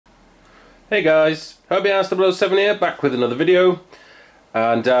Hey guys, Herbie007 here, back with another video.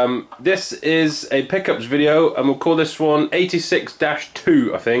 And this is a pickups video, and we'll call this one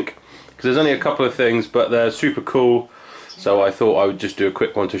 86-2, I think, because there's only a couple of things, but they're super cool, so I thought I would just do a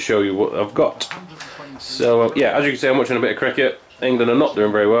quick one to show you what I've got. So yeah, as you can see, I'm watching a bit of cricket. England are not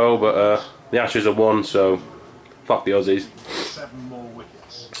doing very well, but the Ashes are won, so fuck the Aussies.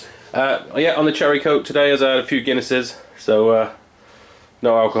 Yeah, on the cherry coke today, as I had a few Guinnesses, so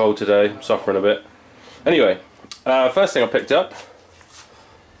no alcohol today, I'm suffering a bit. Anyway, first thing I picked up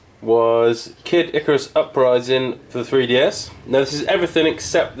was Kid Icarus Uprising for the 3DS. Now this is everything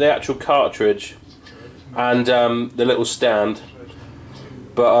except the actual cartridge and the little stand.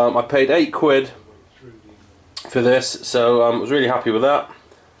 But I paid £8 for this, so I was really happy with that.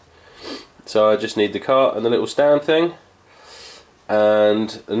 So I just need the cart and the little stand thing.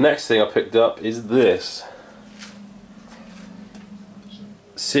 And the next thing I picked up is this.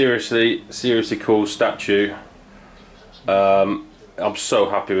 Seriously cool statue. I'm so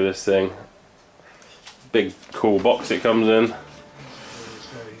happy with this thing. Big cool box it comes in.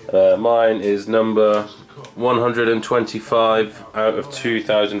 Mine is number 125 out of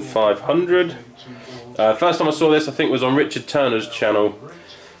 2,500. First time I saw this, I think, was on Richard Turner's channel.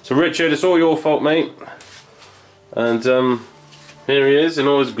 So Richard, it's all your fault, mate. And here he is in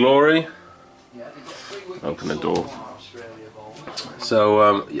all his glory. Open the door.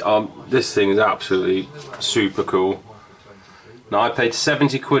 So this thing is absolutely super cool. Now I paid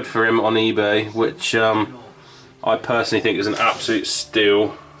 £70 for him on eBay, which I personally think is an absolute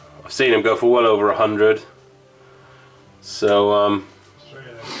steal. I've seen him go for well over 100. So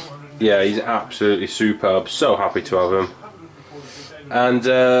yeah, he's absolutely superb. So happy to have him. And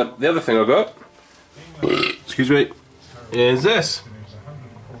the other thing I got, excuse me, is this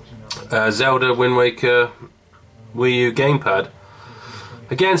Zelda Wind Waker Wii U gamepad.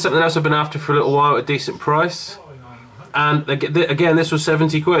 Again, something else I've been after for a little while at a decent price. And again, this was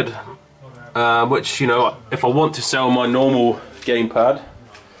 £70, which, you know, if I want to sell my normal gamepad,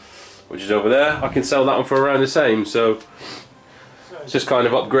 which is over there, I can sell that one for around the same. So it's just kind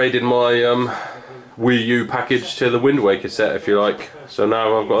of upgraded my Wii U package to the Wind Waker set, if you like. So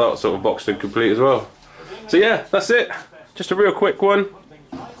now I've got that sort of boxed and complete as well. So yeah, that's it. Just a real quick one.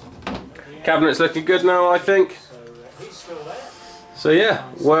 Cabinet's looking good now, I think. So yeah,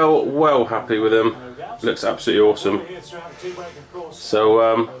 well happy with him. Looks absolutely awesome.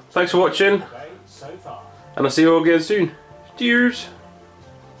 So thanks for watching, and I'll see you all again soon. Cheers.